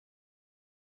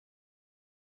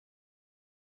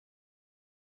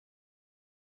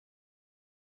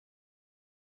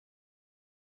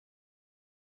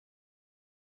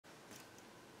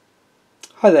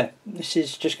Hi there, this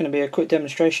is just going to be a quick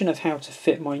demonstration of how to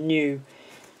fit my new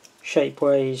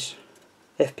Shapeways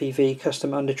FPV custom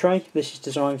Undertray. This is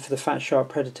designed for the Fat Shark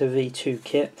Predator V2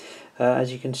 kit.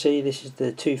 As you can see, this is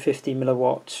the 250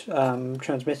 mW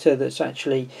transmitter that's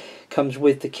actually comes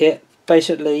with the kit.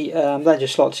 Basically, that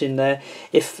just slots in there.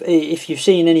 If you've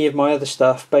seen any of my other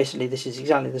stuff, basically this is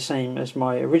exactly the same as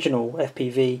my original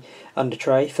FPV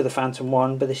Undertray for the Phantom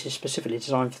 1, but this is specifically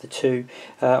designed for the 2.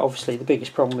 Obviously the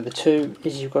biggest problem with the 2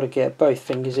 is you've got to get both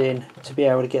fingers in to be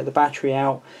able to get the battery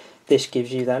out. This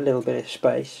gives you that little bit of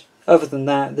space. Other than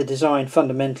that, the design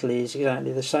fundamentally is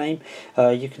exactly the same.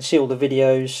 You can see all the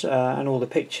videos and all the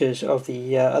pictures of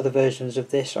the other versions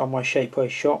of this on my Shapeways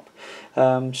shop,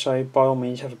 so by all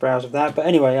means have a browse of that. But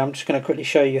anyway, I'm just going to quickly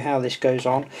show you how this goes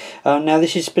on. Now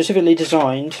this is specifically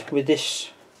designed with this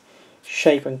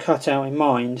shape and cutout in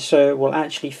mind, so it will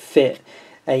actually fit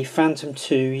a Phantom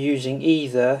 2 using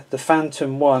either the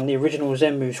Phantom 1, the original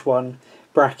ZenMoose 1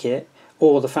 bracket,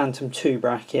 or the Phantom 2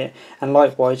 bracket, and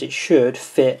likewise it should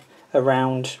fit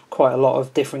around quite a lot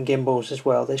of different gimbals as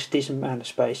well. There's a decent amount of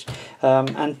space,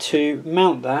 and to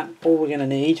mount that, all we're going to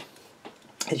need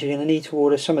is you're going to need to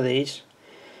order some of these.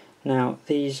 Now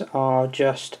these are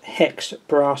just hex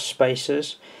brass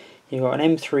spacers. You've got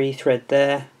an M3 thread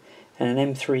there and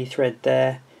an M3 thread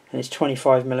there, and it's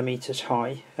 25mm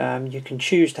high. You can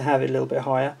choose to have it a little bit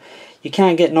higher. You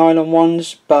can get nylon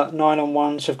ones, but nylon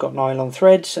ones have got nylon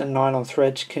threads, and nylon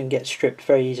threads can get stripped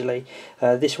very easily.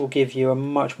 This will give you a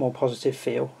much more positive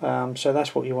feel, so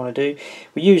that's what you want to do.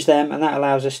 We use them, and that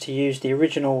allows us to use the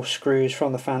original screws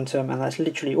from the Phantom, and that's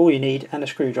literally all you need, and a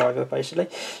screwdriver basically.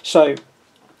 So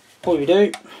all we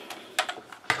do,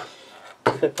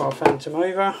 flip our Phantom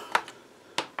over,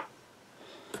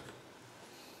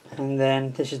 and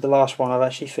then this is the last one. I've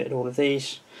actually fitted all of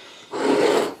these.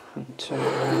 And turn it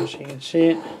around so you can see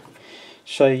it.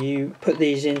 So you put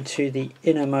these into the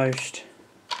innermost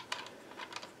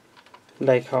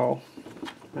leg hole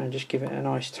and just give it a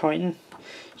nice tighten.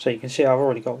 So you can see I've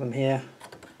already got them here.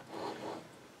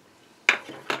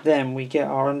 Then we get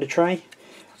our Undertray.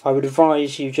 I would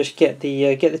advise you just get the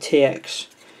TX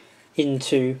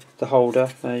into the holder.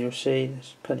 You'll see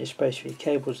there's plenty of space for your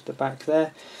cables at the back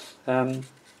there.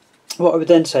 What I would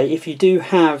then say, if you do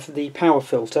have the power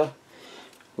filter,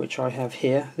 which I have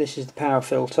here, this is the power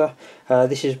filter.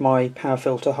 This is my power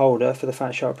filter holder for the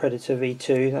Fat Shark Predator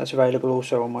V2. That's available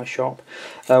also on my shop.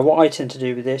 What I tend to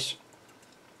do with this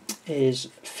is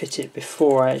fit it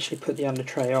before I actually put the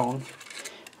Undertray on,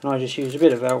 and I just use a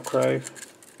bit of Velcro,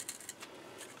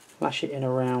 lash it in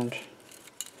around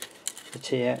the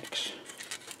TX,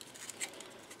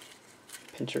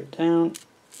 pincer it down,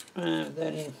 and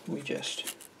then we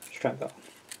just strap that on.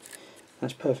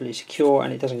 That's perfectly secure,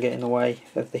 and it doesn't get in the way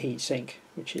of the heatsink,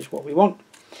 which is what we want.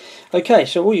 Okay,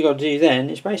 so all you got to do then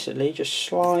is basically just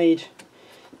slide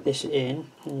this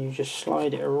in, and you just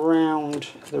slide it around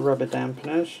the rubber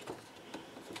dampeners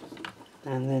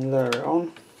and then lower it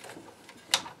on,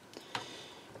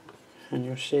 and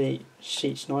you'll see it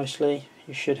seats nicely.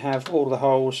 You should have all the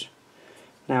holes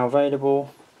now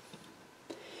available.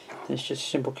 It's just a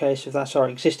simple case of that's our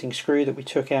existing screw that we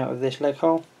took out of this leg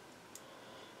hole.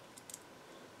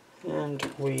 And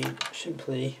we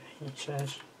simply, it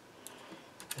says,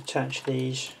 attach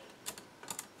these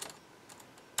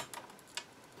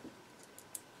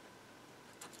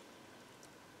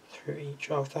through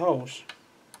each of the holes.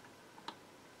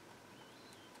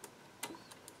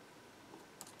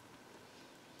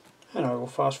 And I will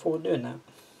fast forward doing that.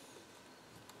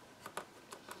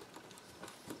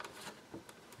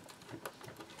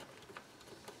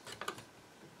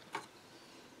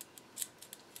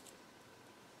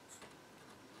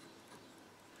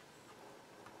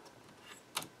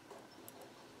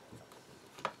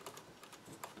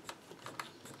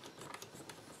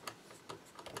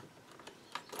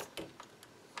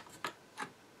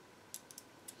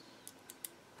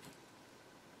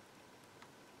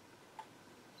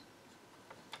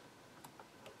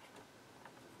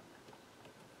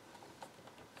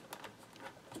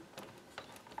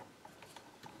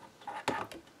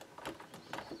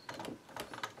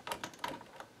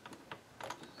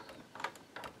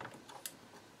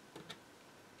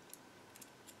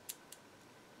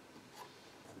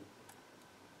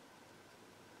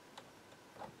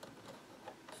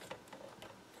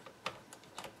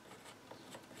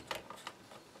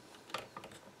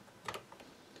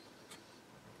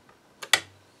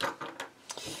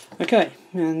 Okay,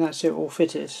 and that's it all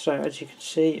fitted. So as you can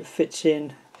see, it fits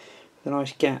in with a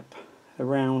nice gap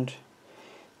around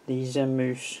the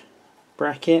ZenMoose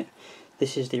bracket.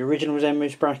 This is the original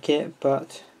ZenMoose bracket,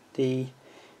 but the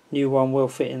new one will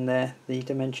fit in there. The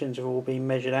dimensions have all been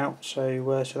measured out,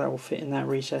 so so that will fit in that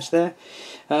recess there.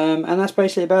 And that's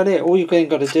basically about it. All you've then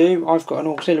got to do, I've got an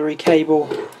auxiliary cable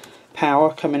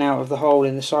power coming out of the hole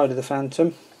in the side of the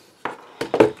Phantom.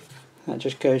 That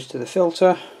just goes to the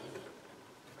filter,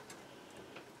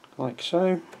 like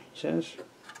so, he says.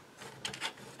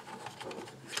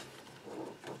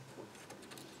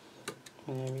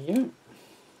 There we go.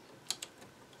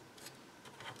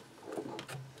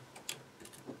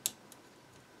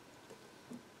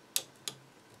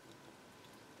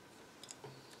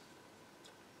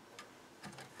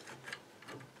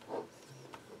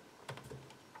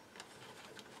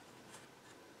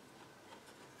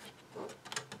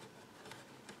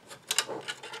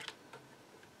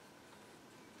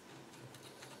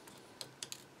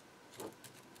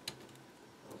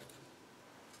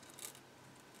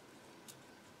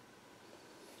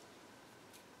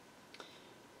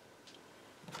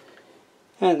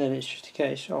 And then it's just a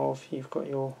case of, you've got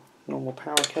your normal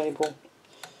power cable.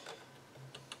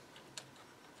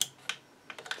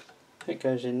 It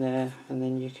goes in there, and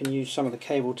then you can use some of the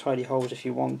cable tidy holes if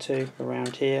you want to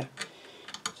around here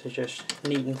to just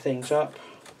neaten things up.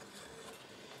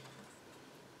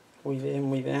 Weave it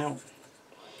in, weave it out.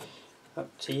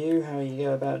 Up to you how you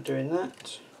go about doing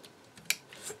that.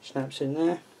 Snaps in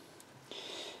there.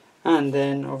 And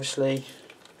then obviously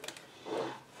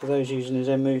for those using a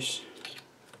Zenmoose,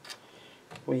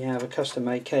 we have a custom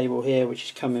made cable here which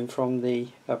is coming from the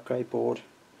upgrade board,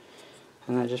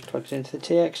 and that just plugs into the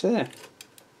TX there.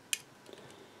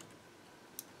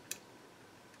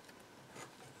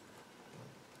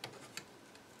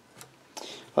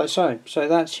 Like so. So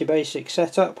that's your basic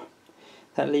setup.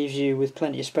 That leaves you with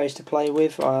plenty of space to play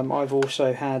with. I've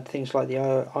also had things like the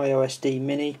iOS-D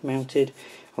Mini mounted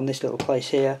on this little place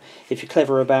here. If you're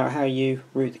clever about how you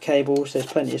route the cables, there's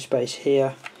plenty of space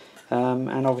here.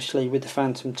 And obviously with the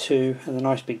Phantom 2 and the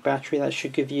nice big battery, that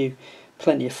should give you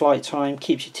plenty of flight time,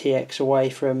 keeps your TX away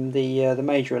from the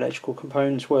major electrical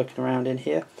components working around in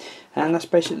here, and that's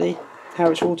basically how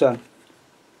it's all done.